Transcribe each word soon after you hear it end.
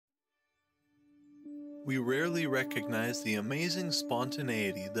We rarely recognize the amazing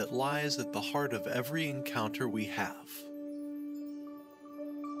spontaneity that lies at the heart of every encounter we have.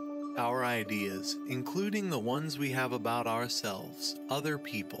 Our ideas, including the ones we have about ourselves, other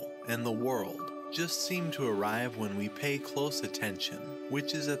people, and the world, just seem to arrive when we pay close attention,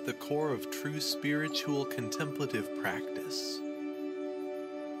 which is at the core of true spiritual contemplative practice.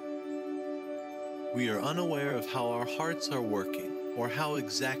 We are unaware of how our hearts are working, or how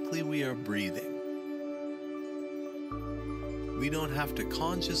exactly we are breathing. We don't have to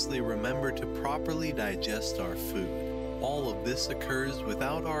consciously remember to properly digest our food. All of this occurs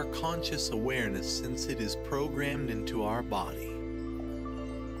without our conscious awareness since it is programmed into our body.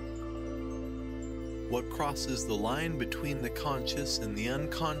 What crosses the line between the conscious and the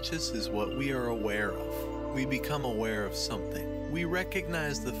unconscious is what we are aware of. We become aware of something. We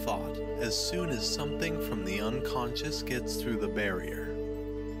recognize the thought as soon as something from the unconscious gets through the barrier.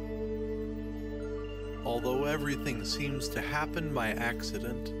 Although everything seems to happen by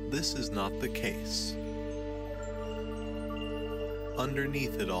accident, this is not the case.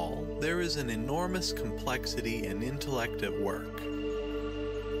 Underneath it all, there is an enormous complexity and intellect at work.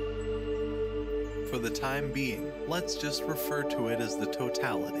 For the time being, let's just refer to it as the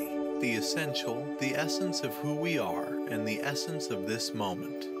totality, the essential, the essence of who we are, and the essence of this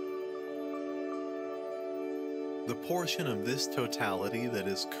moment. The portion of this totality that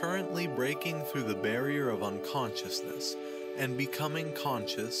is currently breaking through the barrier of unconsciousness and becoming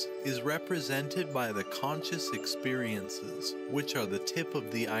conscious is represented by the conscious experiences, which are the tip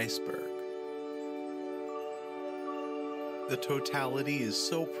of the iceberg. The totality is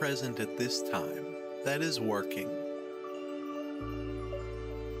so present at this time that is working.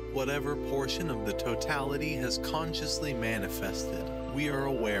 Whatever portion of the totality has consciously manifested, we are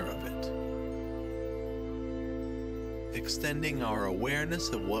aware of it. Extending our awareness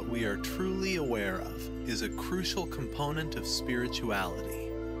of what we are truly aware of is a crucial component of spirituality.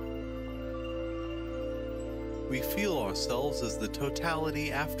 We feel ourselves as the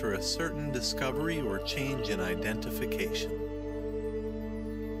totality after a certain discovery or change in identification.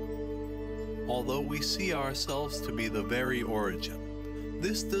 Although we see ourselves to be the very origin,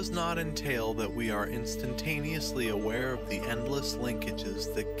 this does not entail that we are instantaneously aware of the endless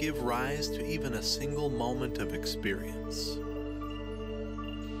linkages that give rise to even a single moment of experience.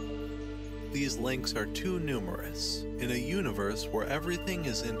 These links are too numerous. In a universe where everything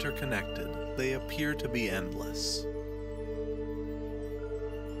is interconnected, they appear to be endless.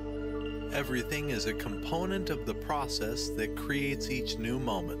 Everything is a component of the process that creates each new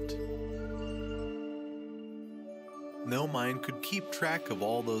moment. No mind could keep track of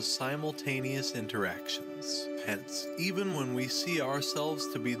all those simultaneous interactions. Hence, even when we see ourselves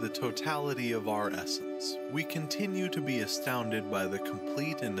to be the totality of our essence, we continue to be astounded by the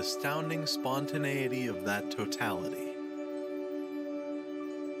complete and astounding spontaneity of that totality.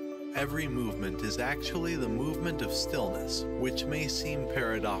 Every movement is actually the movement of stillness, which may seem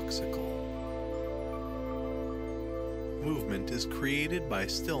paradoxical. Movement is created by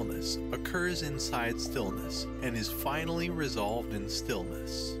stillness, occurs inside stillness, and is finally resolved in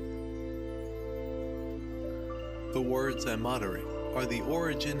stillness. The words I'm uttering are the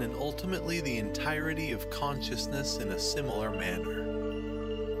origin and ultimately the entirety of consciousness in a similar manner.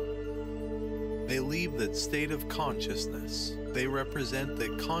 They leave that state of consciousness. They represent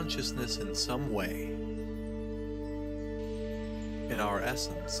that consciousness in some way. In our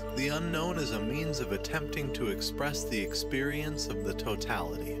essence, the unknown is a means of attempting to express the experience of the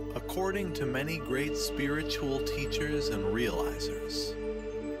totality, according to many great spiritual teachers and realizers.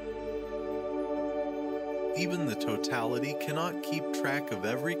 Even the totality cannot keep track of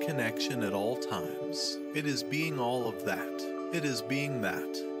every connection at all times. It is being all of that. It is being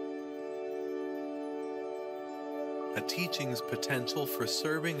that. A teaching's potential for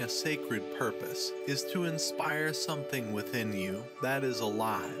serving a sacred purpose is to inspire something within you that is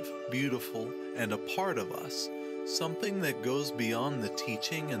alive, beautiful, and a part of us, something that goes beyond the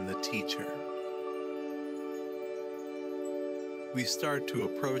teaching and the teacher. We start to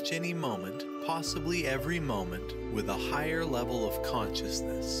approach any moment, possibly every moment, with a higher level of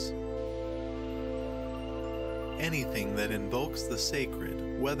consciousness. Anything that invokes the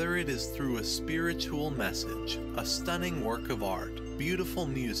sacred, whether it is through a spiritual message, a stunning work of art, beautiful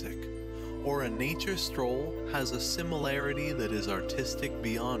music, or a nature stroll, has a similarity that is artistic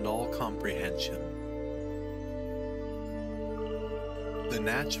beyond all comprehension. The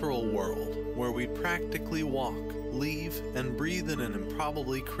natural world, where we practically walk, live, and breathe in an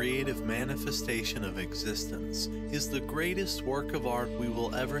improbably creative manifestation of existence, is the greatest work of art we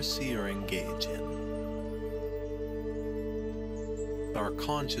will ever see or engage in. our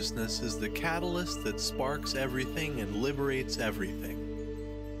consciousness is the catalyst that sparks everything and liberates everything.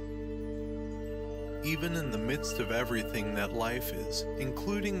 Even in the midst of everything that life is,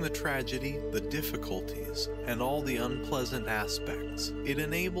 including the tragedy, the difficulties, and all the unpleasant aspects, it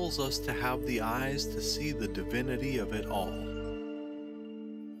enables us to have the eyes to see the divinity of it all.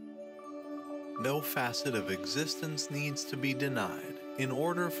 No facet of existence needs to be denied in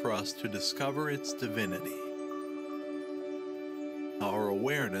order for us to discover its divinity. Our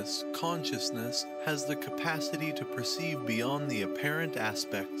awareness, consciousness, has the capacity to perceive beyond the apparent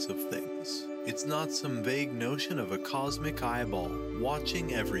aspects of things. It's not some vague notion of a cosmic eyeball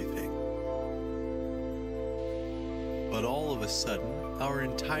watching everything. But all of a sudden, our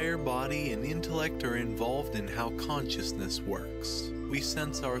entire body and intellect are involved in how consciousness works. We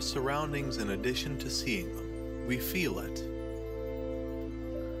sense our surroundings in addition to seeing them. We feel it.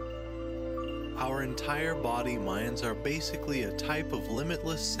 Our entire body-minds are basically a type of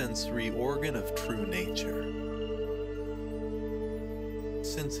limitless sensory organ of true nature.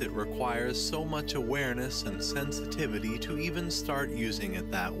 Since it requires so much awareness and sensitivity to even start using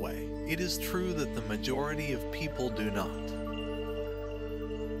it that way, it is true that the majority of people do not.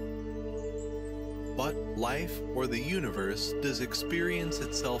 But life, or the universe, does experience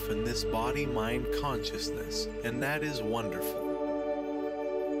itself in this body-mind consciousness, and that is wonderful.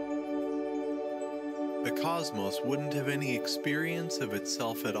 The cosmos wouldn't have any experience of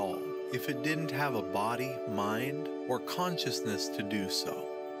itself at all if it didn't have a body, mind, or consciousness to do so.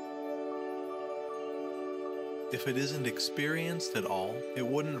 If it isn't experienced at all, it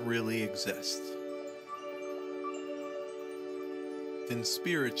wouldn't really exist. In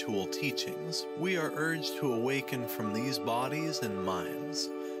spiritual teachings, we are urged to awaken from these bodies and minds,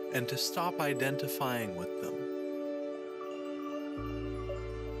 and to stop identifying with them.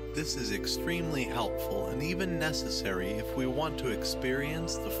 This is extremely helpful and even necessary if we want to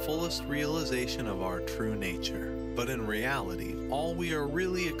experience the fullest realization of our true nature. But in reality, all we are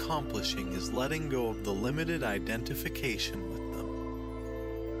really accomplishing is letting go of the limited identification with them.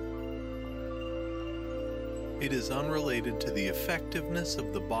 It is unrelated to the effectiveness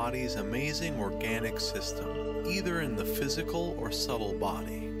of the body's amazing organic system, either in the physical or subtle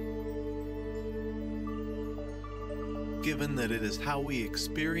body. Given that it is how we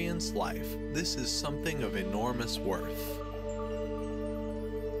experience life, this is something of enormous worth.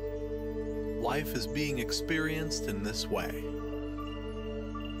 Life is being experienced in this way.